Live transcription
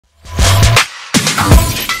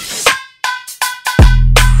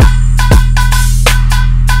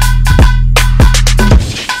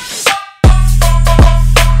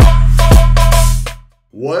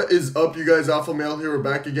What is up, you guys? Alpha Male here. We're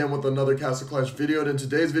back again with another Castle Clash video. And in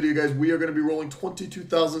today's video, guys, we are going to be rolling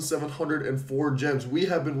 22,704 gems. We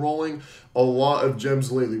have been rolling a lot of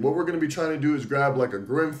gems lately. What we're going to be trying to do is grab like a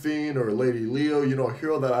Grim Fiend or a Lady Leo, you know, a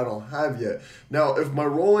hero that I don't have yet. Now, if my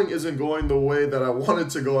rolling isn't going the way that I want it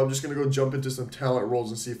to go, I'm just going to go jump into some talent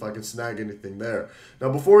rolls and see if I can snag anything there. Now,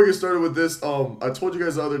 before we get started with this, I told you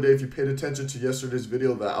guys the other day, if you paid attention to yesterday's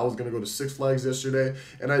video, that I was going to go to Six Flags yesterday.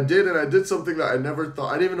 And I did something that I never thought.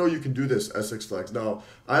 I didn't even know you can do this at Six Flags. Now,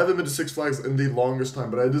 I haven't been to Six Flags in the longest time,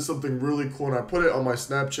 but I did something really cool, and I put it on my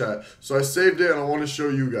Snapchat. So I saved it, and I want to show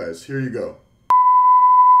you guys. Here you go.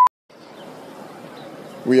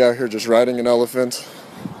 We out here just riding an elephant.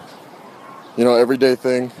 You know, everyday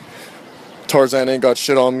thing. Tarzan ain't got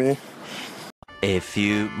shit on me. A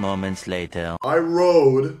few moments later. I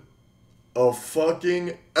rode a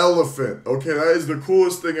fucking elephant. Okay, that is the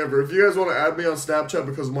coolest thing ever. If you guys want to add me on Snapchat,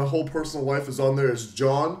 because my whole personal life is on there, it's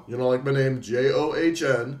John, you know, like my name,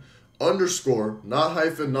 JOHN, underscore, not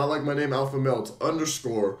hyphen, not like my name, Alpha Male, it's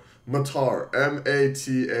underscore, Matar,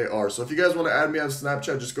 M-A-T-A-R. So if you guys want to add me on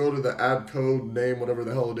Snapchat, just go to the add code, name, whatever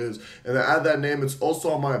the hell it is, and then add that name. It's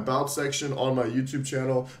also on my about section on my YouTube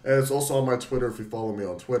channel, and it's also on my Twitter if you follow me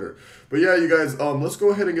on Twitter. But yeah, you guys, let's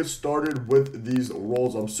go ahead and get started with these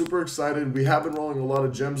rolls. I'm super excited. We have been rolling a lot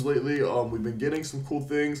of gems lately. We've been getting some cool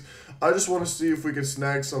things. I just want to see if we can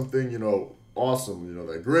snag something, you know, awesome, you know,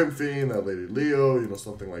 that Grim Fiend, that Lady Leo, you know,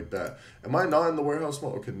 something like that. Am I not in the warehouse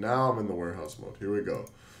mode? Okay, now I'm in the warehouse mode. Here we go.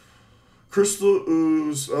 Crystal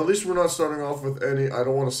Ooze. At least we're not starting off with any. I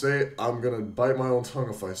don't want to say it. I'm going to bite my own tongue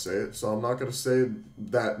if I say it. So I'm not going to say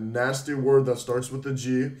that nasty word that starts with a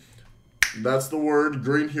G. That's the word.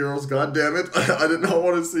 Green heroes. God damn it. I did not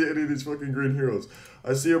want to see any of these fucking green heroes.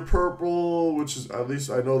 I see a purple, which is, at least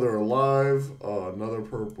I know they're alive. Another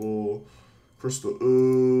purple. Crystal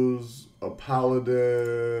Ooze. A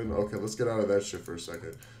paladin. Okay, let's get out of that shit for a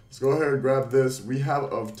second. Let's go ahead and grab this. We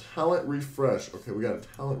have a talent refresh. Okay, we got a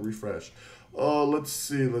talent refresh. Let's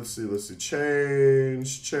see.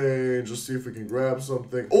 Change. Let's see if we can grab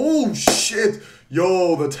something. Oh, shit.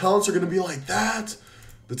 Yo, the talents are going to be like that.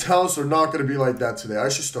 The talents are not going to be like that today. I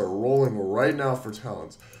should start rolling right now for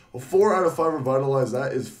talents. A 4 out of 5 revitalize,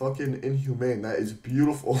 that is fucking inhumane. That is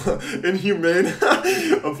beautiful. Inhumane?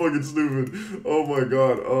 I'm fucking stupid. Oh my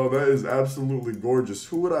god. Oh, that is absolutely gorgeous.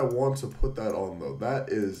 Who would I want to put that on, though? That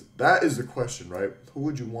is the question, right? Who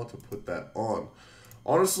would you want to put that on?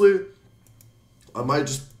 Honestly, I might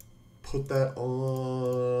just put that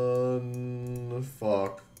on...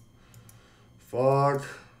 Fuck.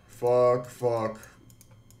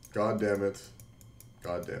 God damn it.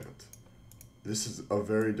 This is a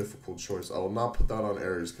very difficult choice. I will not put that on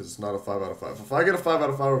Ares because it's not a 5 out of 5. If I get a 5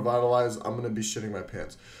 out of 5 Revitalize, I'm going to be shitting my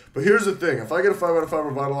pants. But here's the thing. If I get a 5 out of 5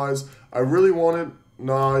 Revitalize, I really wanted...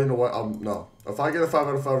 Nah, you know what? No. If I get a 5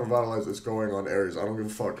 out of 5 Revitalize, it's going on Ares. I don't give a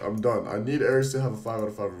fuck. I'm done. I need Ares to have a 5 out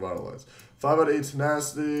of 5 Revitalize. 5 out of 8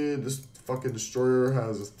 Tenacity. This fucking Destroyer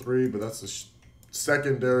has a 3, but that's a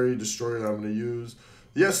secondary Destroyer that I'm going to use.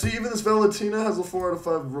 Yeah, see, even this Valentina has a 4 out of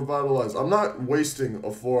 5 Revitalize. I'm not wasting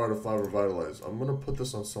a 4 out of 5 Revitalize. I'm going to put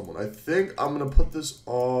this on someone. I think I'm going to put this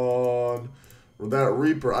on that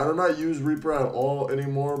Reaper. I do not use Reaper at all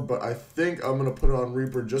anymore, but I think I'm going to put it on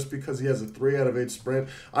Reaper just because he has a 3 out of 8 sprint.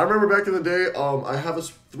 I remember back in the day, I have a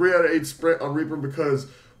 3 out of 8 sprint on Reaper because...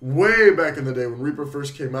 way back in the day when Reaper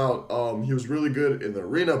first came out, he was really good in the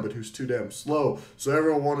arena, but he was too damn slow. So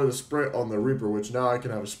everyone wanted a sprint on the Reaper, which now I can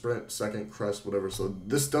have a sprint, second, crest, whatever. So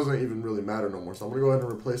this doesn't even really matter no more. So I'm going to go ahead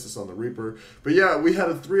and replace this on the Reaper. But yeah, we had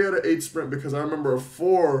a 3 out of 8 sprint because I remember a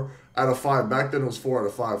 4 out of 5. Back then it was 4 out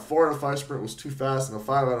of 5. 4 out of 5 sprint was too fast, and a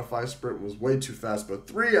 5 out of 5 sprint was way too fast. But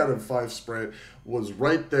 3 out of 5 sprint was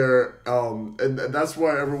right there, and that's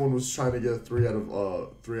why everyone was trying to get a 3 out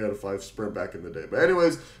of 5 sprint back in the day. But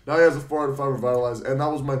anyways, now he has a 4 out of 5 Revitalize, and that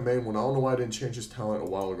was my main one. I don't know why I didn't change his talent a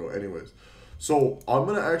while ago. Anyways, so I'm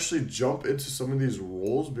gonna actually jump into some of these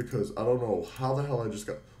rolls because I don't know how the hell I just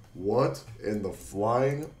got. What in the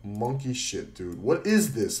flying monkey shit, dude? What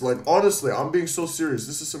is this? Like, honestly, I'm being so serious.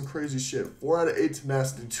 This is some crazy shit. 4 out of 8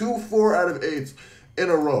 Tenacity. 2 4 out of 8s in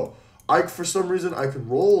a row. For some reason, I can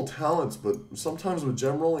roll talents, but sometimes with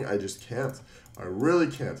gem rolling, I just can't. I really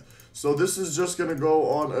can't. So this is just going to go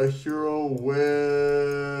on a hero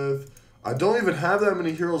with... I don't even have that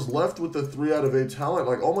many heroes left with the 3 out of 8 talent.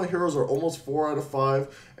 Like, all my heroes are almost 4 out of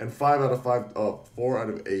 5 and 5 out of 5, 4 out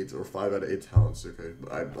of 8 or 5 out of 8 talents. Okay,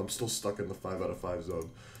 I'm still stuck in the 5 out of 5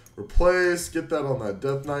 zone. Replace, get that on that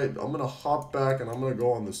Death Knight. I'm going to hop back and I'm going to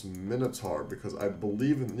go on this Minotaur because I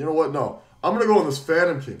believe in... You know what? No. I'm going to go on this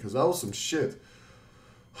Phantom King because that was some shit.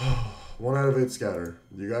 1 out of 8 scatter.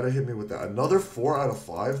 You gotta hit me with that. Another 4 out of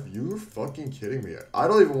 5? You're fucking kidding me. I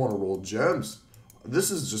don't even want to roll gems.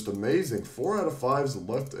 This is just amazing. 4 out of 5s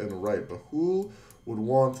left and right. But who would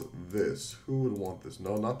want this? Who would want this?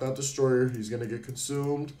 No, not that destroyer. He's gonna get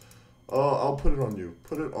consumed. I'll put it on you.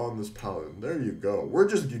 Put it on this paladin. There you go. We're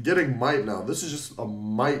just getting might now. This is just a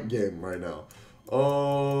might game right now.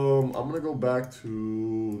 I'm gonna go back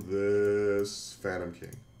to this Phantom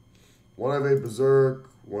King. 1 out of 8 Berserk.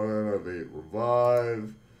 1 out of 8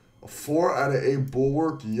 Revive. A 4 out of 8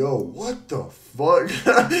 Bulwark. Yo, what the fuck?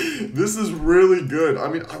 This is really good. I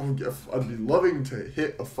mean, I'd be loving to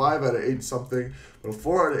hit a 5 out of 8 something, but a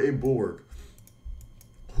 4 out of 8 Bulwark.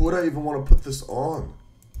 Who would I even want to put this on?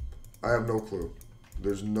 I have no clue.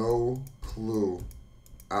 There's no clue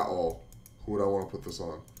at all. Who would I want to put this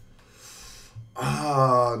on?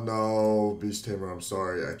 No, Beast Tamer, I'm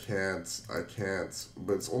sorry. I can't.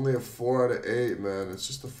 But it's only a 4 out of 8, man. It's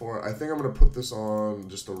just a 4. I think I'm going to put this on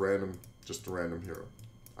just a random hero.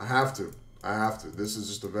 I have to. This is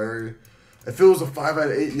just a very... If it was a 5 out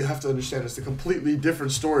of 8, you have to understand it's a completely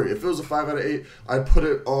different story. If it was a 5 out of 8, I'd put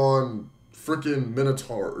it on freaking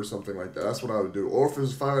Minotaur or something like that. That's what I would do. Or if it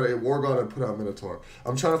was 5 out of 8 War God, I'd put out Minotaur.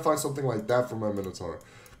 I'm trying to find something like that for my Minotaur.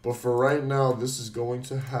 But for right now, this is going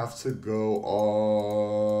to have to go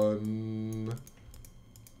on...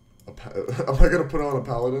 Am I going to put it on a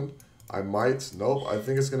Paladin? I might. Nope. I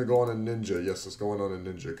think it's going to go on a Ninja. Yes, it's going on a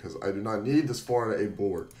Ninja because I do not need this 4 out of 8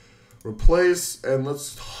 Bulwark. Replace, and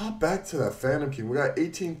let's hop back to that Phantom King. We got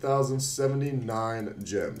 18,079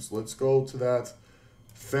 gems. Let's go to that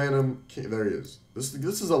Phantom King. There he is. This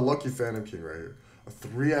is a lucky Phantom King right here. A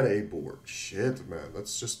 3 out of 8 Bulwark. Shit, man.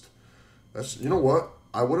 That's you know what?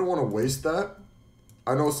 I wouldn't want to waste that.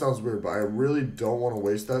 I know it sounds weird, but I really don't want to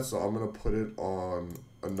waste that, so I'm going to put it on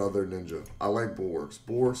another Ninja. I like Bulwarks.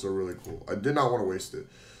 Bulwarks are really cool. I did not want to waste it.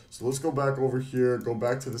 So let's go back over here, go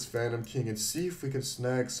back to this Phantom King, and see if we can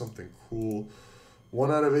snag something cool.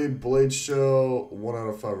 1 out of 8 Blade Shell, 1 out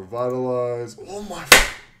of 5 Revitalize. Oh my...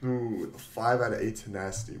 Dude, 5 out of 8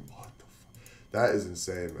 Tenacity. What the fuck? That is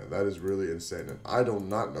insane, man. That is really insane, and I do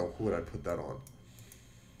not know who would I put that on.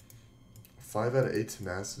 5 out of 8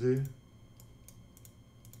 Tenacity?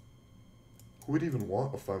 Who would even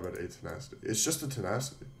want a 5 out of 8 Tenacity? It's just a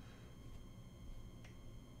Tenacity.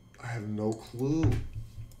 I have no clue.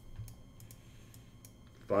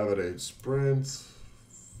 5 out of 8 Sprint.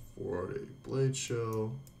 4 out of 8 Blade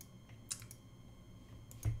Shell.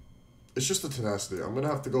 It's just a Tenacity. I'm going to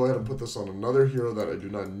have to go ahead and put this on another hero that I do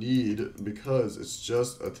not need because it's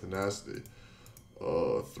just a Tenacity. 3 out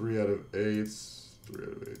of 8. 3 out of 8. 3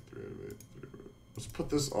 out of 8. Let's put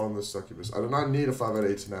this on the Succubus. I do not need a 5 out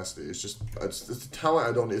of 8 Tenacity. It's just, it's a talent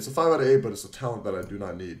I don't need. It's a 5 out of 8, but it's a talent that I do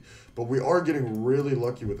not need. But we are getting really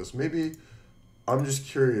lucky with this. Maybe, I'm just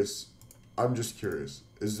curious.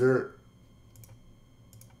 Is there...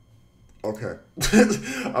 Okay.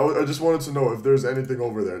 I just wanted to know if there's anything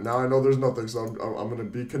over there. Now I know there's nothing, so I'm going to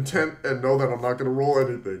be content and know that I'm not going to roll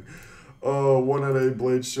anything. 1 out of 8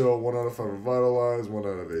 Blade Shell, 1 out of 5 Revitalize, 1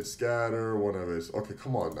 out of 8 Scatter, 1 out of 8... Okay,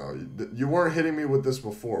 come on now. You weren't hitting me with this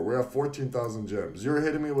before. We're at 14,000 gems. You're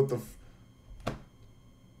hitting me with the...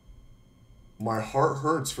 My heart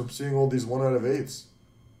hurts from seeing all these 1 out of 8s.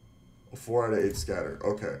 A 4 out of 8 Scatter.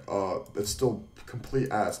 Okay, it's still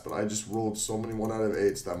complete ass, but I just rolled so many 1 out of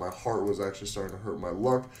 8s that my heart was actually starting to hurt. My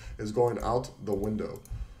luck is going out the window.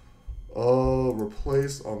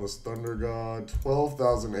 Replace on this Thunder God.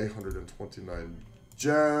 12,829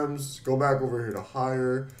 gems. Go back over here to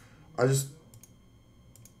higher. I just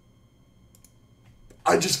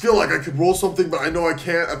feel like I could roll something, but I know I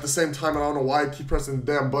can't at the same time, and I don't know why I keep pressing the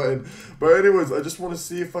damn button. But anyways, I just want to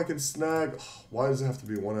see if I can snag... Why does it have to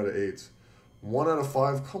be 1 out of 8? 1 out of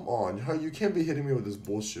 5? Come on. You can't be hitting me with this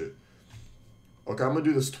bullshit. Okay, I'm going to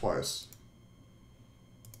do this twice.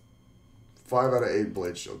 5 out of 8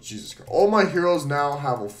 Blade Shield. Jesus Christ. All my heroes now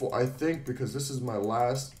have a full... I think because this is my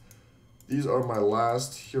last... These are my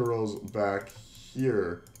last heroes back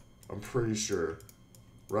here. I'm pretty sure.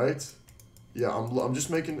 Right? Yeah, I'm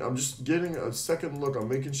just getting a second look. I'm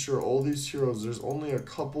making sure all these heroes, there's only a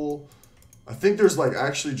couple. I think there's like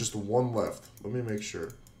actually just one left. Let me make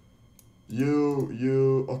sure. Okay, no,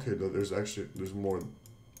 there's more.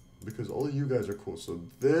 Because all of you guys are cool. So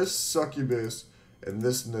this Succubus and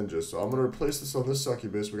this Ninja. So I'm going to replace this on this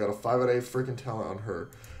Succubus. We got a 5 out of 8 freaking talent on her.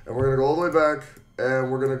 And we're going to go all the way back.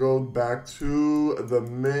 And we're going to go back to the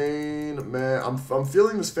main man. I'm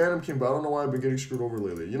feeling this Phantom King, but I don't know why I've been getting screwed over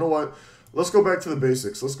lately. You know what? Let's go back to the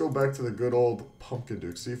basics. Let's go back to the good old Pumpkin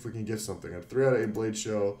Duke. See if we can get something. I have 3 out of 8 Blade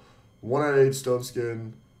Shell, 1 out of 8 Stone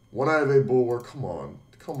Skin, 1 out of 8 Bulwark. Come on.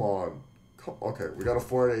 Okay, we got a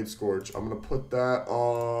 4 out of 8 Scorch. I'm going to put that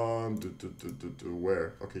on...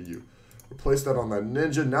 Where? Okay, you. Replace that on that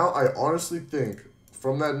Ninja. Now, I honestly think,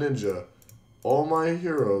 from that Ninja, all my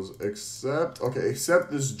heroes except... Okay,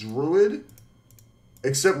 except this Druid...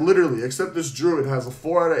 Literally, except this Druid has a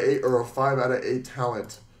 4 out of 8 or a 5 out of 8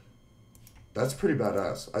 talent. That's pretty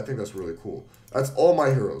badass. I think that's really cool. That's all my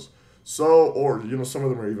heroes. So, or, you know, some of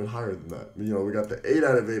them are even higher than that. You know, we got the 8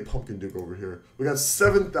 out of 8 Pumpkin Duke over here. We got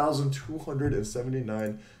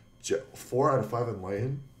 7,279 4 out of 5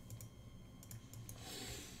 Enlighten.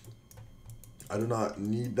 I do not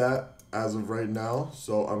need that as of right now,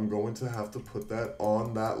 so I'm going to have to put that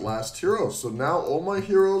on that last hero. So now all my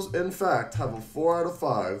heroes, in fact, have a 4 out of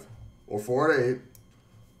 5, or 4 out of 8,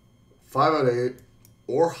 5 out of 8,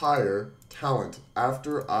 or higher talent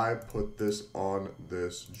after I put this on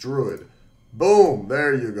this Druid. Boom!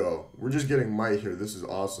 There you go. We're just getting might here. This is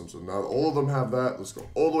awesome. So now all of them have that. Let's go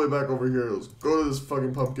all the way back over here. Let's go to this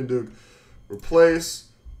fucking Pumpkin Duke. Replace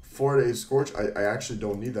 4 out of 8 Scorch. I actually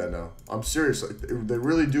don't need that now. I'm serious. Like, they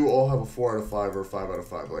really do all have a 4 out of 5 or a 5 out of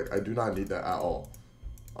 5. Like, I do not need that at all.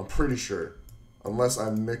 I'm pretty sure. Unless I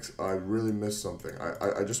really missed something.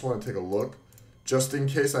 I just want to take a look. Just in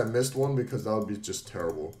case I missed one, because that would be just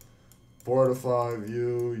terrible. 4 out of 5,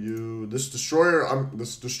 you. This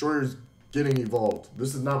destroyer's getting evolved.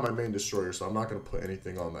 This is not my main destroyer, so I'm not going to put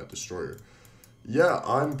anything on that destroyer. Yeah,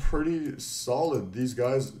 I'm pretty solid. These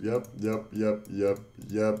guys, yep.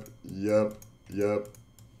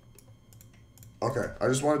 Okay, I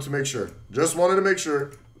just wanted to make sure. Just wanted to make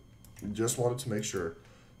sure.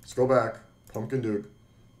 Let's go back. Pumpkin Duke.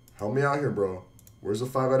 Help me out here, bro. Where's the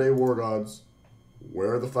 5 out of 8 War Gods?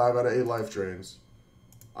 Where are the 5 out of 8 Life Drains?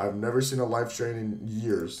 I've never seen a Life Drain in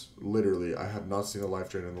years. Literally, I have not seen a Life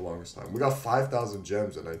Drain in the longest time. We got 5,000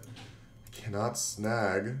 gems, and I cannot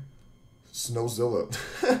snag Snowzilla.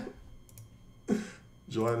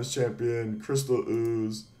 Jelana's Champion, Crystal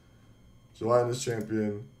Ooze, Jelana's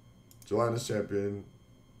Champion,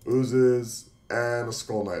 Oozes, and a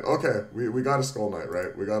Skull Knight. Okay, we got a Skull Knight,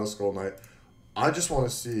 right? We got a Skull Knight. I just want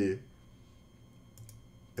to see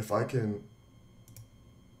if I can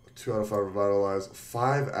 2 out of 5 Revitalize,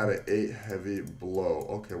 5 out of 8 Heavy Blow.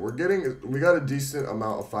 Okay, we got a decent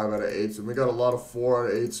amount of 5 out of 8s, and we got a lot of 4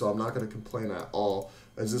 out of 8, so I'm not going to complain at all.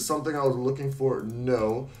 Is this something I was looking for?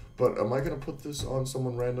 No. But am I going to put this on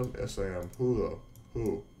someone random? Yes, I am. Who, though?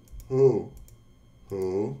 Who?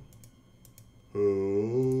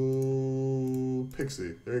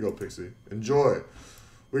 Pixie. There you go, Pixie. Enjoy.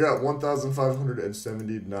 We got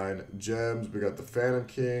 1,579 gems. We got the Phantom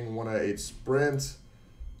King, 1 out of 8 Sprint,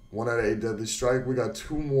 1 out of 8 Deadly Strike. We got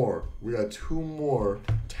 2 more. We got 2 more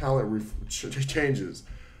talent changes.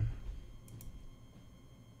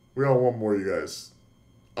 We got 1 more, you guys.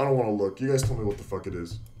 I don't want to look. You guys tell me what the fuck it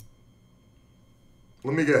is.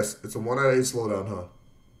 Let me guess. It's a 1 out of 8 slowdown, huh?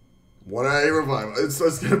 1 out of 8 revival. It's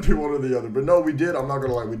going to be one or the other. But no, we did. I'm not going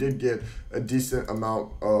to lie. We did get a decent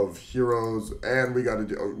amount of heroes. And we got to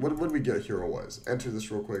do... What did we get hero-wise? Enter this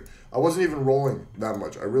real quick. I wasn't even rolling that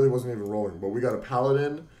much. I really wasn't even rolling. But we got a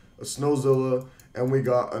Paladin, a Snowzilla, and we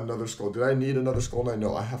got another Skull. Did I need another Skull Knight?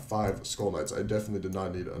 No, I have 5 Skull Knights. I definitely did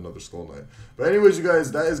not need another Skull Knight. But anyways, you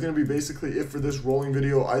guys, that is going to be basically it for this rolling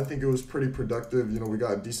video. I think it was pretty productive. You know, we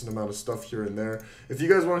got a decent amount of stuff here and there. If you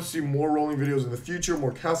guys want to see more rolling videos in the future,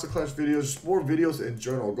 more Castle Clash videos, just more videos in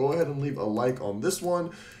general, go ahead and leave a like on this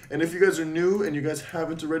one. And if you guys are new and you guys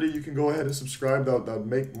haven't already, you can go ahead and subscribe. That would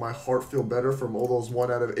make my heart feel better from all those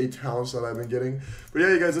 1 out of 8 talents that I've been getting. But yeah,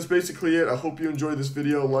 you guys, that's basically it. I hope you enjoyed this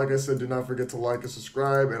video. Like I said, do not forget to like and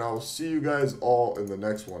subscribe. And I will see you guys all in the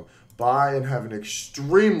next one. Bye, and have an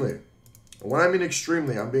extremely, and when I mean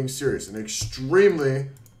extremely, I'm being serious, an extremely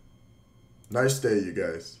nice day, you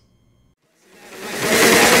guys.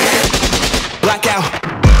 Blackout.